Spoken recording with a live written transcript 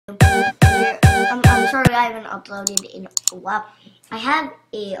I haven't uploaded in a while. I have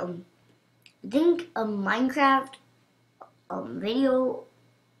a I think a Minecraft video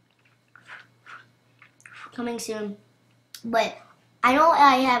coming soon, but I know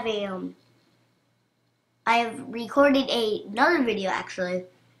I have I have recorded another video actually.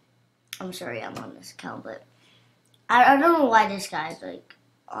 I'm sorry, I'm on this account, but I don't know why this guy's like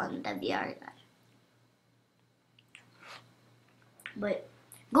on the VR guy. But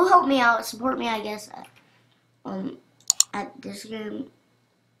go help me out, support me, I guess, at this game.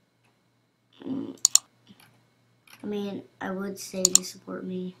 I mean, I would say to support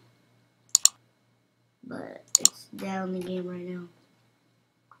me, but it's down the game right now.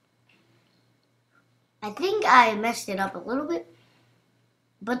 I think I messed it up a little bit,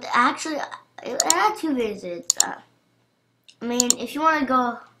 but actually, it had 2 visits. I mean, if you want to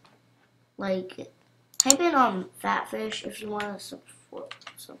go, like, type in Fatfish if you want to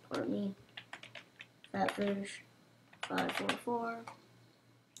support me. Fatfish 544.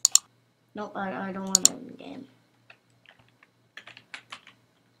 Nope, I don't want it in the game.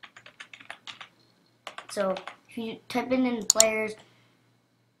 So if you type in players,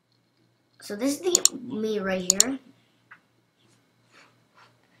 so this is the me right here.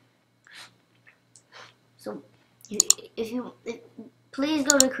 So please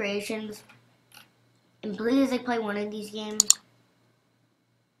go to creations and please like play one of these games.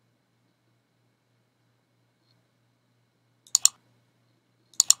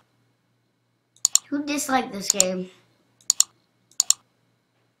 Who disliked this game?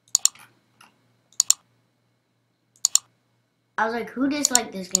 I was like, who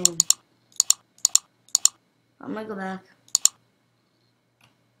disliked this game? I'm gonna go back.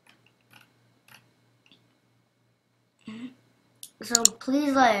 So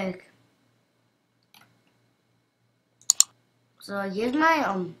please like, so here's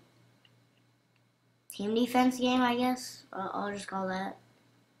my team defense game, I guess. I'll just call that.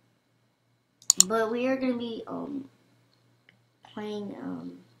 But we are gonna be playing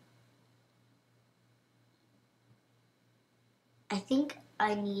I think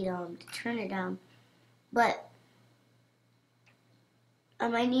I need to turn it down, but I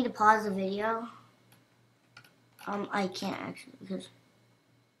might need to pause the video. I can't actually because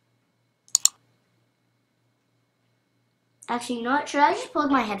actually, you know what? Should I just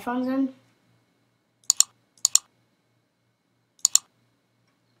plug my headphones in?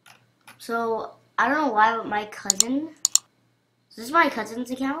 So I don't know why, but my cousin. This is my cousin's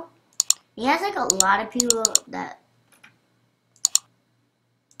account. He has like a lot of people that's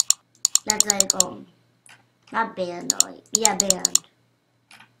like not banned, like yeah, banned.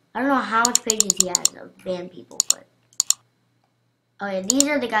 I don't know how much pages he has of banned people, but oh yeah, these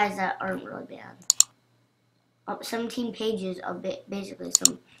are the guys that aren't really banned. 17 pages of basically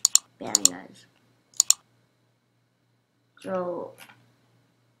some banned guys. So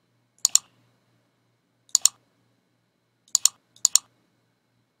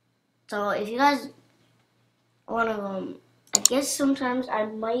if you guys want to, I guess sometimes I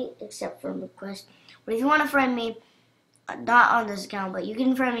might accept friend requests. But if you want to friend me, not on this account, but you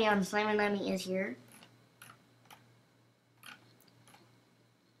can friend me on Slam and Lemmy is here.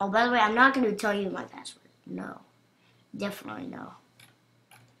 Oh, by the way, I'm not going to tell you my password. No. Definitely no.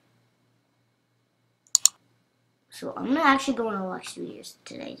 So I'm going to actually go on Roblox Studios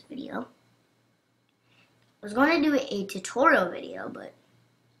today's video. I was going to do a tutorial video, but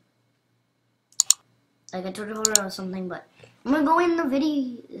like a tutorial or something, but I'm going to go in the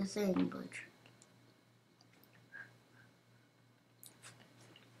video thing, but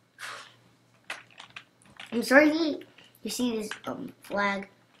I'm sorry you see this flag.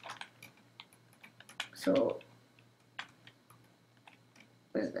 So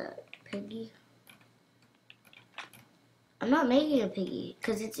what is that? Piggy? I'm not making a piggy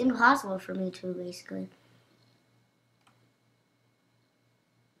because it's impossible for me to basically.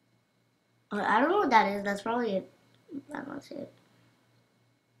 I don't know what that is. That's probably it. I don't see it.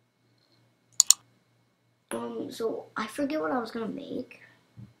 So I forget what I was gonna make.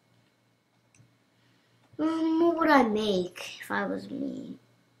 What would I make if I was me?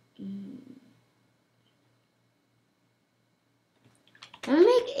 I'm gonna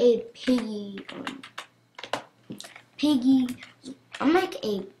make a piggy. I'm gonna make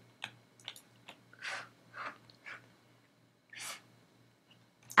a.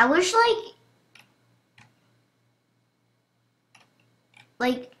 I wish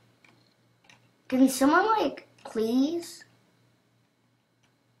like, can someone like please?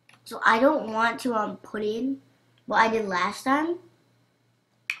 So I don't want to put in what I did last time.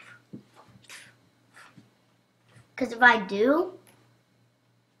 Because if I do,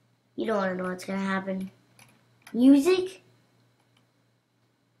 you don't want to know what's going to happen. Music?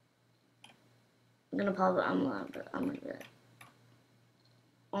 I'm gonna pop it. I'm gonna do it.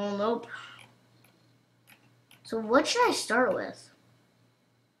 Oh, nope. So what should I start with?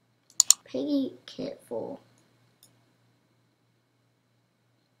 Piggy kit full.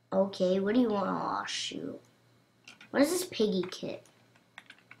 Okay, what do you want? Oh, shoot. What is this piggy kit?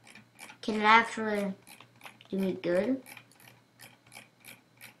 Can it actually do me good?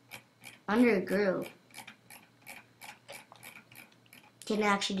 Undergrew. Can it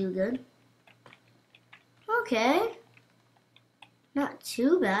actually do good? Okay. Not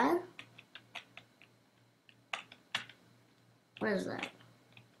too bad. What is that?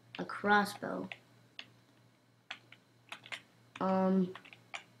 A crossbow.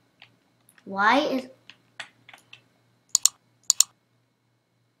 Why is...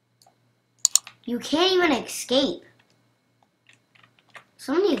 You can't even escape.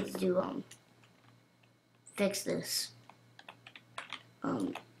 Someone needs to, fix this.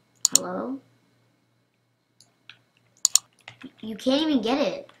 Hello? You can't even get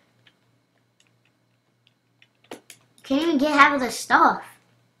it. You can't even get half of the stuff.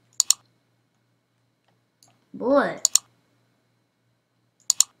 Boy.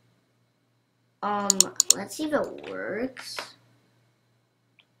 Let's see if it works.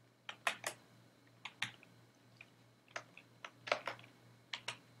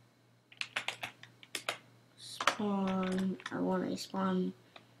 Spawn. I want a spawn.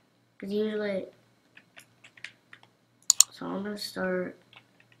 Because usually... So I'm going to start...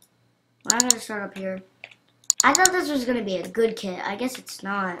 I'm going to start up here. I thought this was going to be a good kit. I guess it's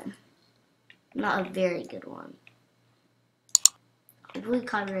not. Not a very good one. Hopefully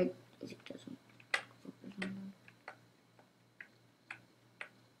copyright music doesn't.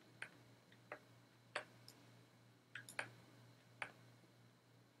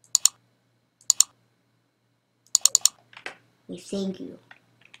 We thank you.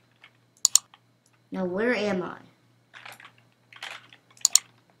 Now where am I?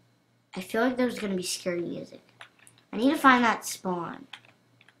 I feel like there's gonna be scary music. I need to find that spawn.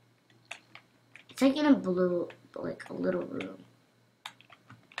 It's like in a blue, like a little room.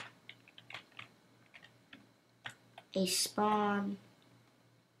 A spawn.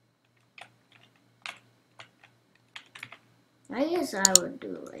 I guess I would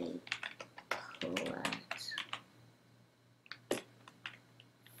do a collapse.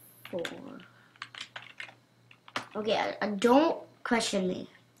 4. Okay, I don't question me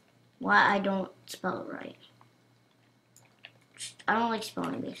why I don't spell it right. I don't like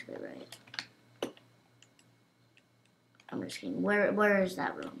spelling basically right. I'm just kidding. Where is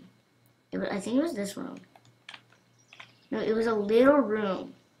that room? I think it was this room. No, it was a little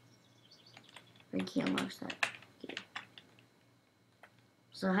room. I can't unlock that. Okay.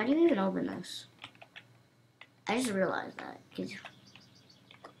 So how do you even open this? I just realized that because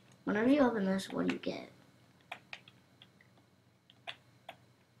whenever you open this, what do you get?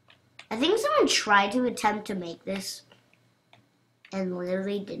 I think someone tried to attempt to make this and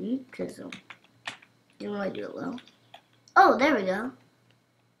literally didn't because didn't really do it well. Oh, there we go.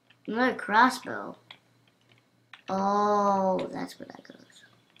 Another crossbow. Oh, that's where that goes.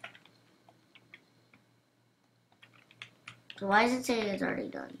 So why does it say it's already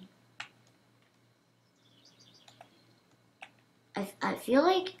done? I feel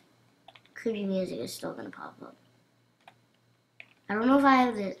like creepy music is still gonna pop up. I don't know if I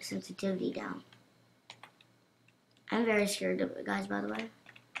have the sensitivity down. I'm very scared of it, guys, by the way.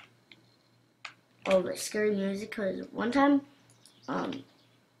 Oh, but scary music, because one time,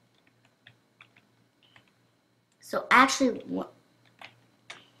 so actually, one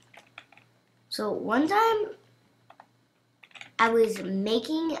time, I was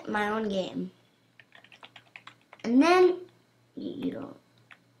making my own game, and then, you don't,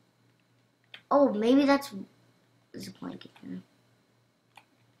 oh, maybe there's a blanket here.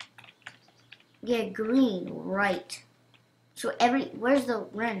 Yeah, green, right. So where's the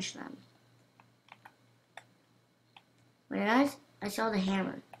wrench then? Wait, guys, I saw the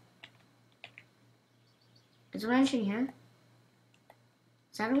hammer. Is a wrench in here?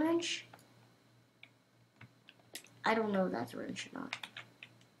 Is that a wrench? I don't know if that's a wrench or not.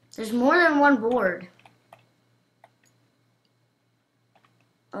 There's more than one board.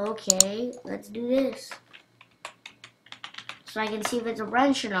 Okay, let's do this. So I can see if it's a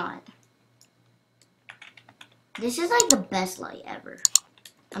wrench or not. This is like the best light ever.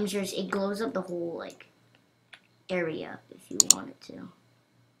 I'm serious, it glows up the whole like area if you want it to.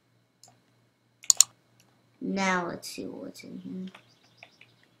 Now let's see what's in here.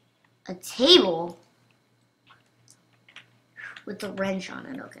 A table with a wrench on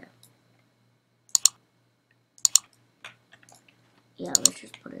it, okay. Yeah, let's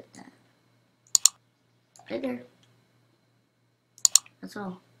just put it that. Right there. That's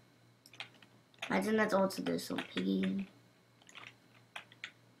all. I think that's all to this little piggy.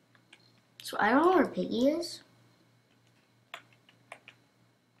 So I don't know where Piggy is.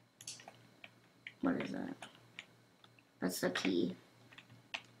 What is that? That's the key.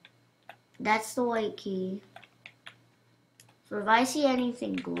 That's the white key. So if I see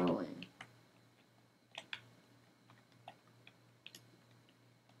anything glowing.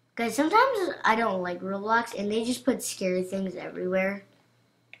 Guys, sometimes I don't like Roblox and they just put scary things everywhere.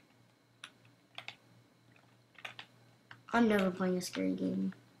 I'm never playing a scary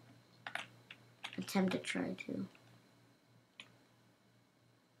game. Attempt to try to.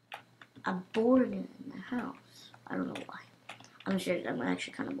 I'm bored in the house. I don't know why. I'm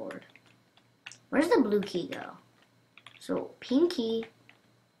actually kind of bored. Where's the blue key go? So, pink key.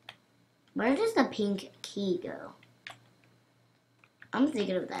 Where does the pink key go? I'm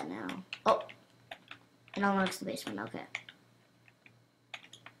thinking of that now. Oh. It unlocks the basement. Okay.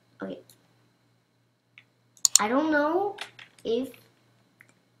 Okay. I don't know if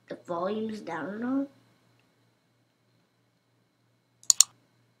the volume's down or not.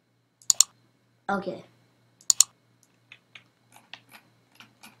 Okay.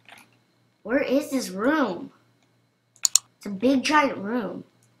 Where is this room? It's a big giant room.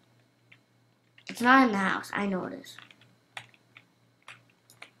 It's not in the house. I know it is.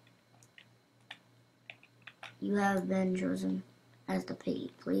 You have been chosen as the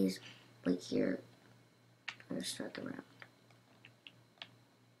piggy. Please click here to start the round.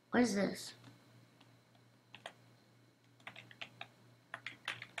 What is this?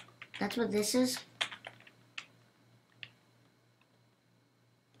 That's what this is?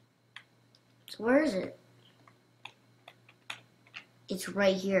 So where is it? It's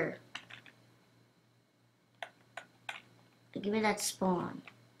right here. Give me that spawn.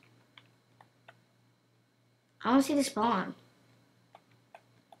 I don't see the spawn.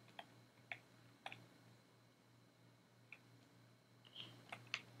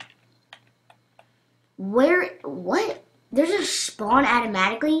 Where? What? There's a spawn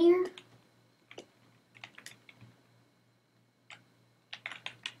automatically here?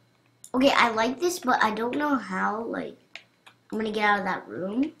 Okay, I like this, but I don't know how, like, I'm gonna get out of that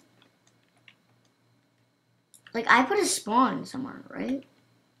room. Like, I put a spawn somewhere, right?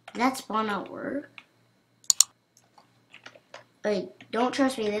 Did that spawn not work? Like, don't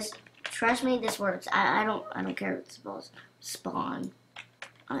trust me. Trust me, this works. I don't care if it spells spawn.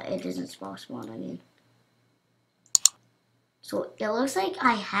 It doesn't spell spawn. I mean, so it looks like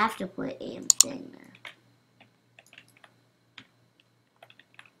I have to put a thing there.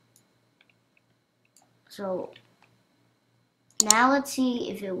 So now let's see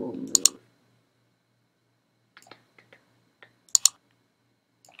if it will move.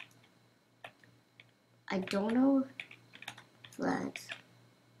 I don't know if that's...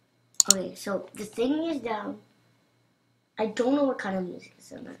 Okay, so the thing is down. I don't know what kind of music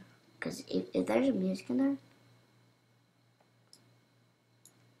is in there. Because if there's a music in there...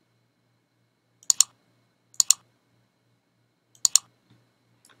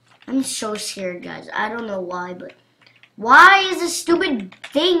 I'm so scared, guys. I don't know why, but... Why is this stupid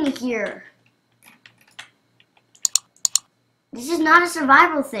thing here? This is not a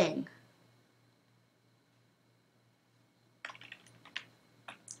survival thing.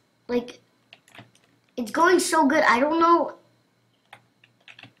 Like, it's going so good. I don't know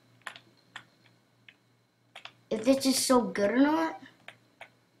if this is so good or not.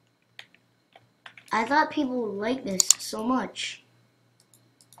 I thought people would like this so much.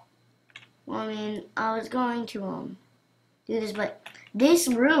 Well, I mean, I was going to do this, but this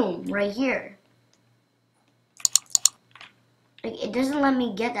room right here, like, it doesn't let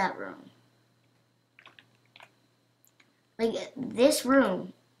me get that room. Like, this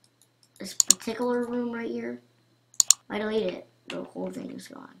room, this particular room right here, I delete it. The whole thing is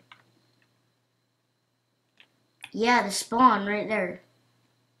gone. Yeah, the spawn right there.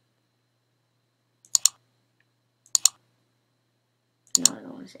 No, I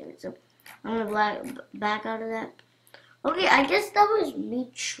don't want to save it. So I'm gonna back out of that. Okay, I guess that was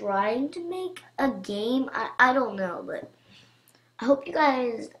me trying to make a game. I don't know, but I hope you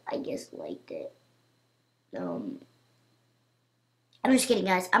guys, I guess, liked it. I'm just kidding,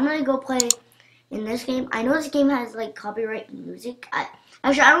 guys. I'm gonna go play in this game. I know this game has like copyright music.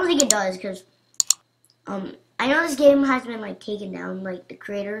 Actually, I don't think it does, because I know this game has been like taken down. Like the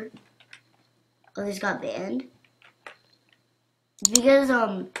creator of this got banned. It's because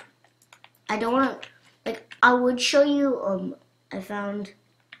I don't want to, like, I would show you I found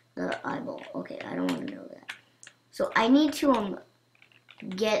the eyeball. Okay, I don't want to know that. So I need to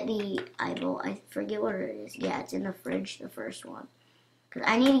get the eyeball. I forget what it is. Yeah, it's in the fridge, the first one. Because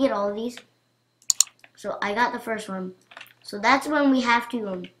I need to get all of these. So I got the first one. So that's when we have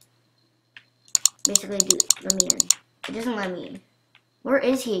to basically do let me in. It doesn't let me in. Where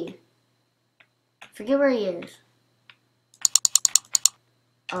is he? Forget where he is.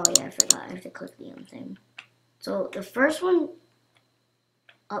 Oh yeah, I forgot. I have to click the thing. So the first one.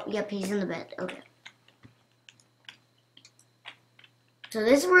 Oh, yep, he's in the bed. Okay. So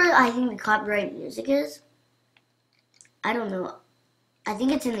this is where I think the copyright music is. I don't know. I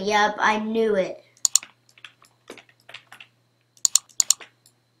think it's in the, yep, I knew it.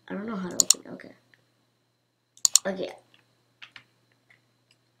 I don't know how to open it. Okay. Okay.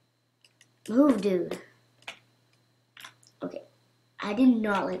 Move, dude. Okay. I did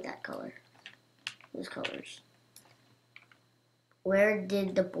not like that color. Those colors. Where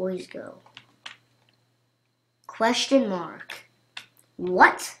did the boys go? Question mark.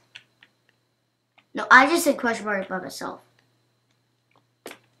 What? No, I just said question mark by myself.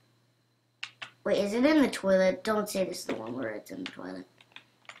 Wait, is it in the toilet? Don't say this is the one where it's in the toilet.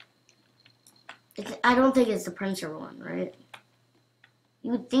 I don't think it's the printer one, right?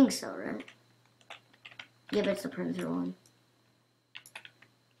 You would think so, right? Yep, it's the printer one.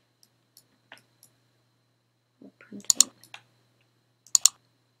 Printer.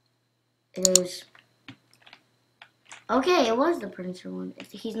 It is. Okay, it was the printer one.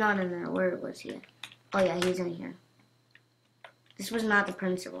 He's not in there. Where was he? Oh yeah, he's in here. This was not the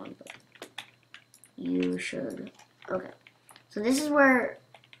printer one, but you should. Okay. So this is where,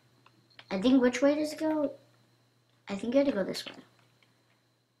 I think, which way does it go? I think I had to go this way.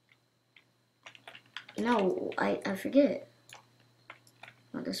 No, I forget.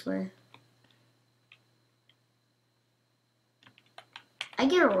 Not this way. I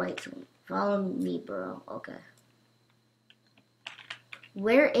get it right. Follow me, bro. Okay.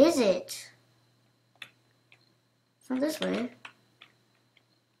 Where is it? It's not this way.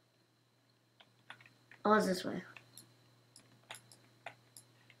 Oh, it's this way.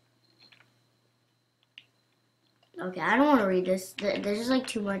 Okay, I don't want to read this. There's just like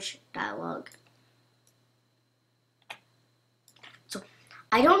too much dialogue. So,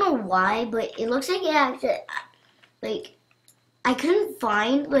 I don't know why, but it looks like it actually, like, I couldn't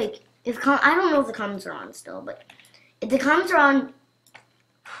find, like, I don't know if the comments are on still, but if the comments are on,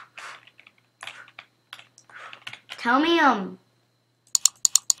 tell me,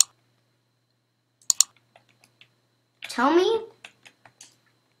 tell me,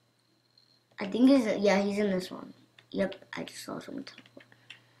 I think he's in this one. Yep, I just saw someone teleport.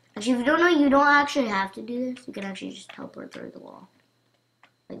 Actually, if you don't know, you don't actually have to do this. You can actually just teleport through the wall.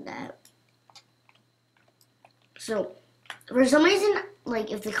 Like that. So, for some reason,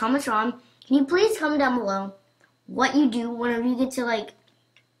 like, if the comments are on, can you please comment down below what you do whenever you get to, like,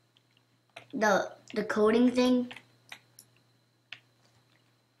 the coding thing?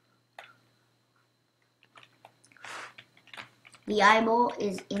 The eyeball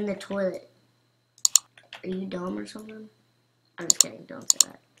is in the toilet. Are you dumb or something? I'm just kidding. Don't say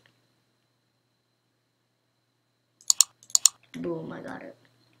that. Boom, I got it.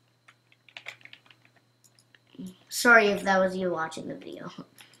 Sorry if that was you watching the video.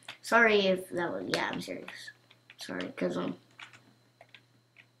 Sorry if that was, yeah, I'm serious. Sorry, because,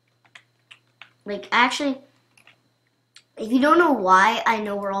 like, actually, if you don't know why I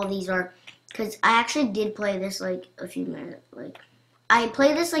know where all these are, because I actually did play this, like, a few minutes, like, I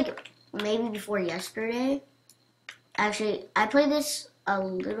played this, like, maybe before yesterday. Actually, I played this a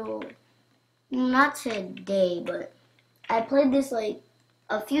little, not today, but I played this, like,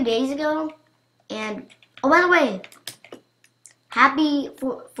 a few days ago, and, oh, by the way, happy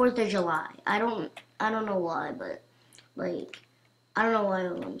 4th of July. I don't know why, but, like, I don't know why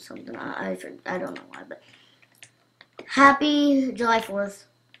I'm something, I don't know why, but, happy July 4th,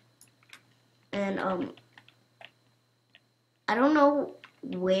 and, I don't know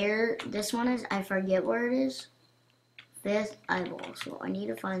where this one is. I forget where it is. 5th eyeball. So I need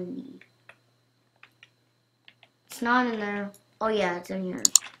to find the. It's not in there. Oh yeah, it's in here.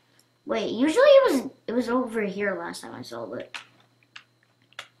 Wait, usually it was over here last time I saw it.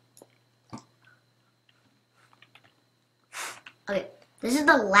 Okay, this is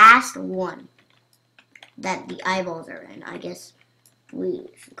the last one that the eyeballs are in. I guess we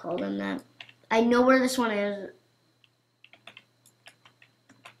should call them that. I know where this one is.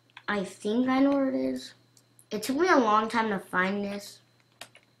 I think I know where it is. It took me a long time to find this.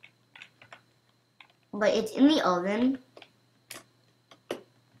 But it's in the oven. I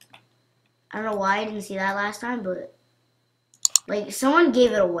don't know why I didn't see that last time, but like someone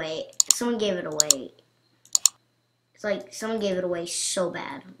gave it away. Someone gave it away. It's like someone gave it away so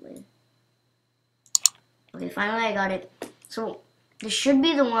badly. Okay, finally I got it. So this should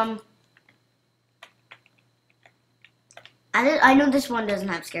be the one. I know this one doesn't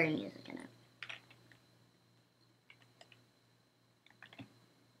have scary music in it.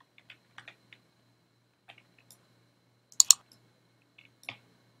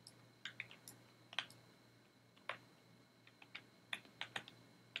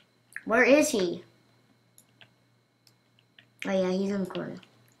 Where is he? Oh yeah, he's in the corner.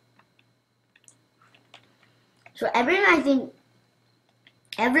 So everyone,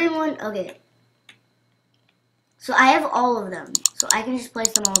 okay. So I have all of them. So I can just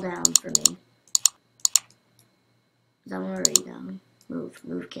place them all down for me. Is that one already down? Move,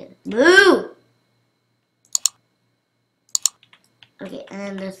 kid. Move! Okay, and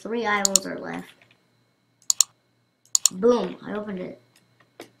then the 3 eyeballs are left. Boom, I opened it.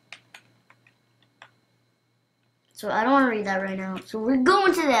 So I don't want to read that right now. So we're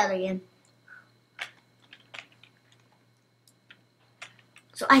going to that again.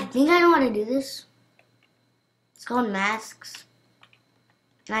 So I think I know how to do this. It's called masks.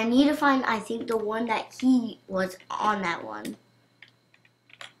 And I need to find, I think, the one that he was on that one.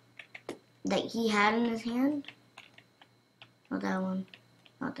 That he had in his hand. Not that one.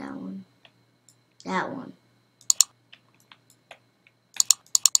 Not that one. That one.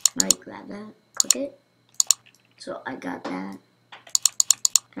 Can I grab that? Click it. So I got that.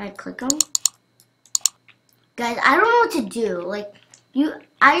 Can I click them? Guys, I don't know what to do. Like,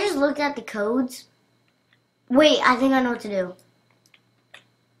 I just looked at the codes. Wait, I think I know what to do.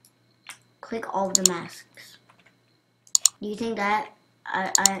 Click all of the masks. Do you think that?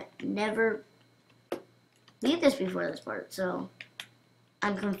 I never did this before this part, so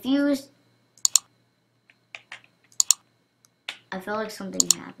I'm confused. I felt like something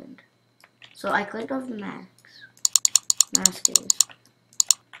happened. So I clicked off the masks.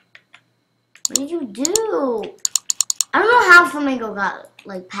 What did you do? I don't know how Flamingo got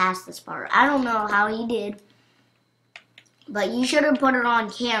like past this part. I don't know how he did. But you should have put it on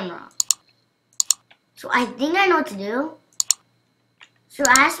camera. So I think I know what to do. So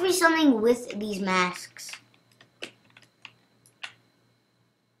it has to be something with these masks.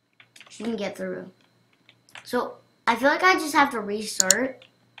 So you can get through. So I feel like I just have to restart.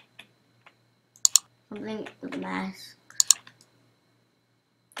 Something with the masks.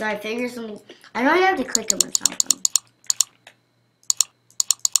 Did I figure something? I know you have to click them or something.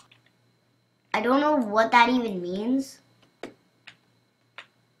 I don't know what that even means.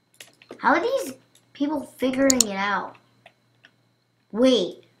 How are these people figuring it out?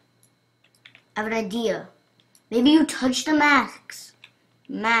 Wait. I have an idea. Maybe you touch the masks.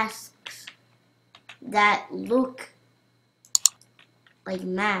 Masks that look like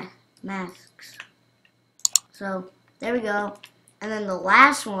masks. So, there we go. And then the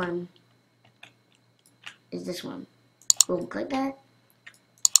last one is this one. Boom, click that.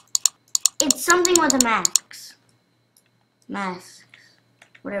 It's something with the masks. Masks.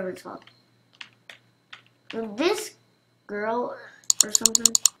 Whatever it's called. So this girl or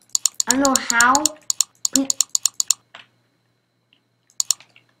something. I don't know how. Do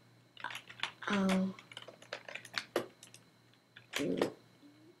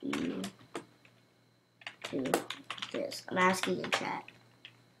you do this? I'm asking in chat.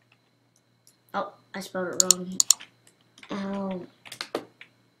 Oh, I spelled it wrong. How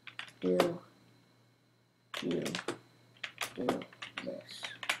do you do this?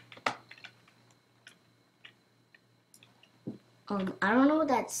 I don't know what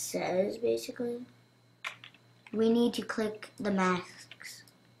that says, basically. We need to click the masks.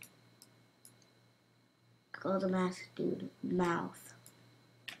 Click all the masks, dude. Mouth.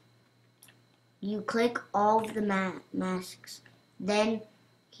 You click all of the masks. Then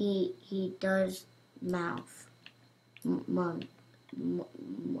he does mouth. Mun.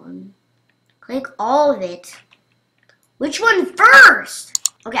 Click all of it. Which one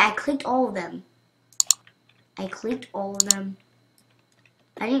first? Okay, I clicked all of them. I clicked all of them.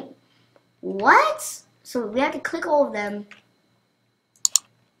 I didn't. What? So we have to click all of them.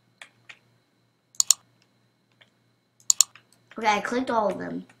 Okay, I clicked all of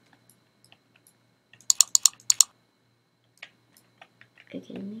them. Are you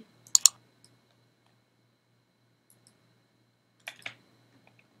kidding me?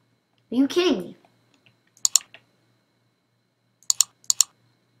 Are you kidding me?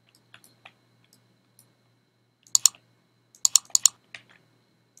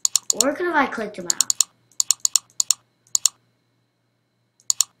 Or could have I clicked them out?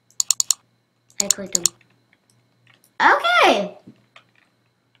 I clicked them. Okay.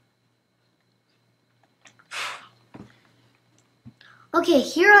 Okay,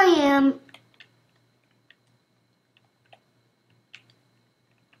 here I am.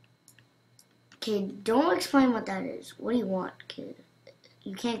 Okay, don't explain what that is. What do you want, kid?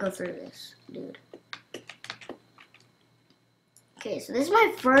 You can't go through this, dude. Okay, so this is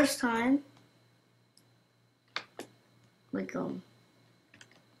my first time. Like,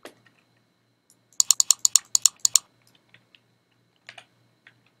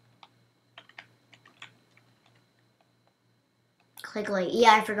 click light.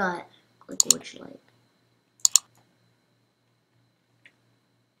 Yeah, I forgot. Click which light.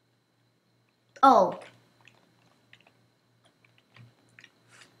 Oh.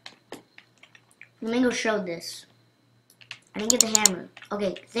 Flamingo showed this. I didn't get the hammer.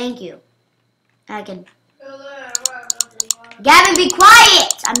 Okay, thank you. I can. Gavin, be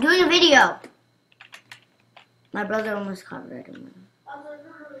quiet! I'm doing a video. My brother almost copyrighted me.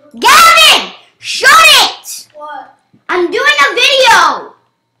 Gavin! Shut it! What? I'm doing a video!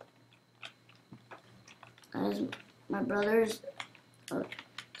 As my brother's. Okay.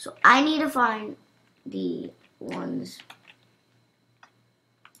 So I need to find the ones.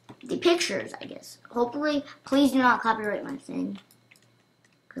 The pictures, I guess. Hopefully, please do not copyright my thing.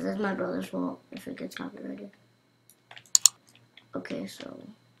 Because that's my brother's fault if it gets copyrighted. Okay, so.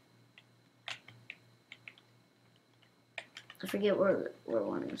 I forget where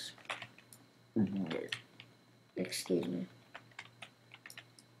one is. Excuse me.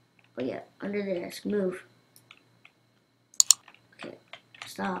 Oh yeah, under the desk. Move. Okay,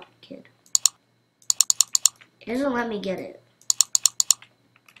 stop, kid. It doesn't let me get it.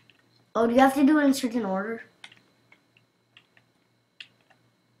 Oh, do you have to do it in certain order?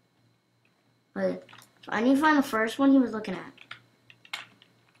 Okay, so I need to find the first one he was looking at.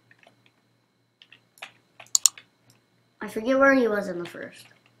 I forget where he was in the first.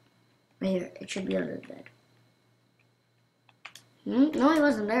 Right here. It should be under the bed. No, he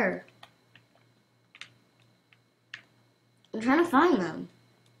wasn't there. I'm trying to find them.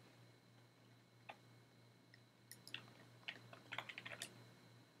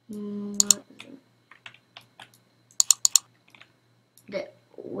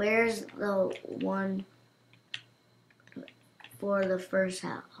 Where's the one for the first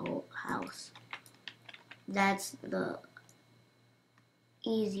house? That's the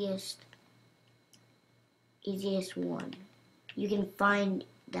easiest one. You can find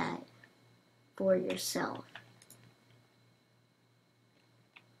that for yourself.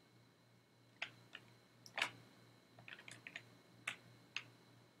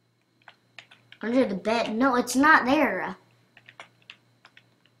 Under the bed? No, it's not there.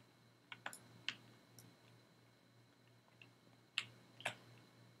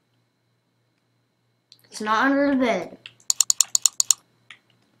 It's not under the bed.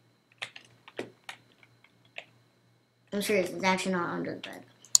 I'm serious, it's actually not under the bed.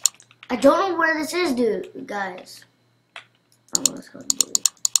 I don't know where this is, dude, guys. Oh, let's go, dude.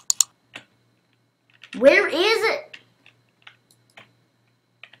 Where is it?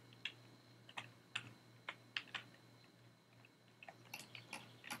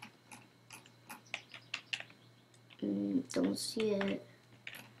 Don't see it.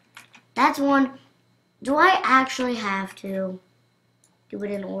 That's one. Do I actually have to do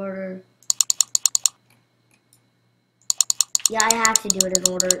it in order? Yeah, I have to do it in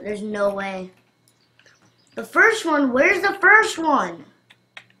order. There's no way. The first one, where's the first one?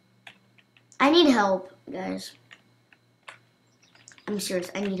 I need help, guys. I'm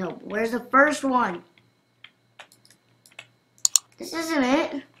serious, I need help. Where's the first one? This isn't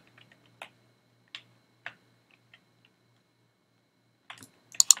it.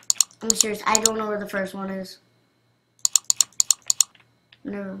 I'm serious, I don't know where the first one is.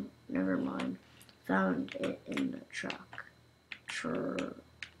 Never mind. Found it in the truck. Trunk.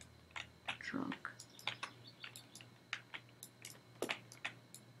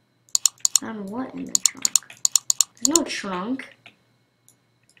 Found what in the trunk? There's no trunk.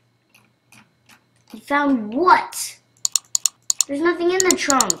 You found what? There's nothing in the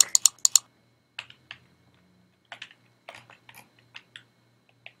trunk.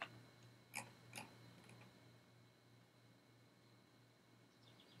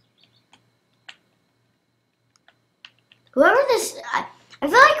 Whoever this, I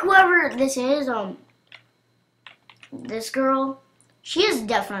feel like whoever this is, this girl, she is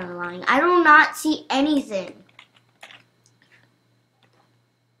definitely lying. I do not see anything.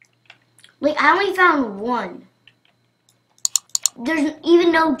 Like, I only found one. There's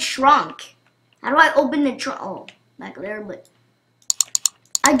even no trunk. How do I open the trunk? Oh, back there, but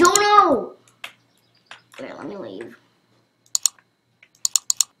I don't know. Wait, let me leave.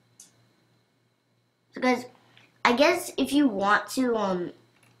 So guys, I I guess if you want to, I'll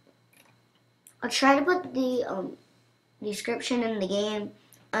try to put the description in the game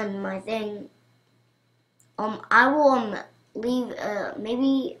on my thing. I will leave.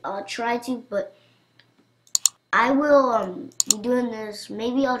 Maybe I'll try to, but I will be doing this.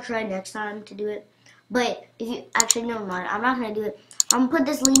 Maybe I'll try next time to do it. But if you actually never mind, I'm not gonna do it. I'm gonna put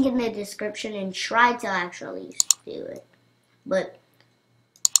this link in the description and try to actually do it. But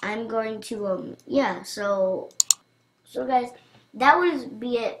I'm going to yeah. So guys, that would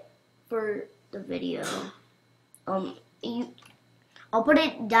be it for the video. I'll put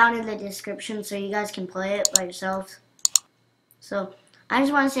it down in the description so you guys can play it by yourselves. So I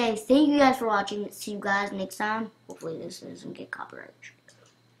just want to say thank you guys for watching. See you guys next time. Hopefully this doesn't get copyright.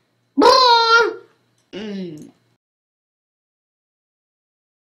 Boom!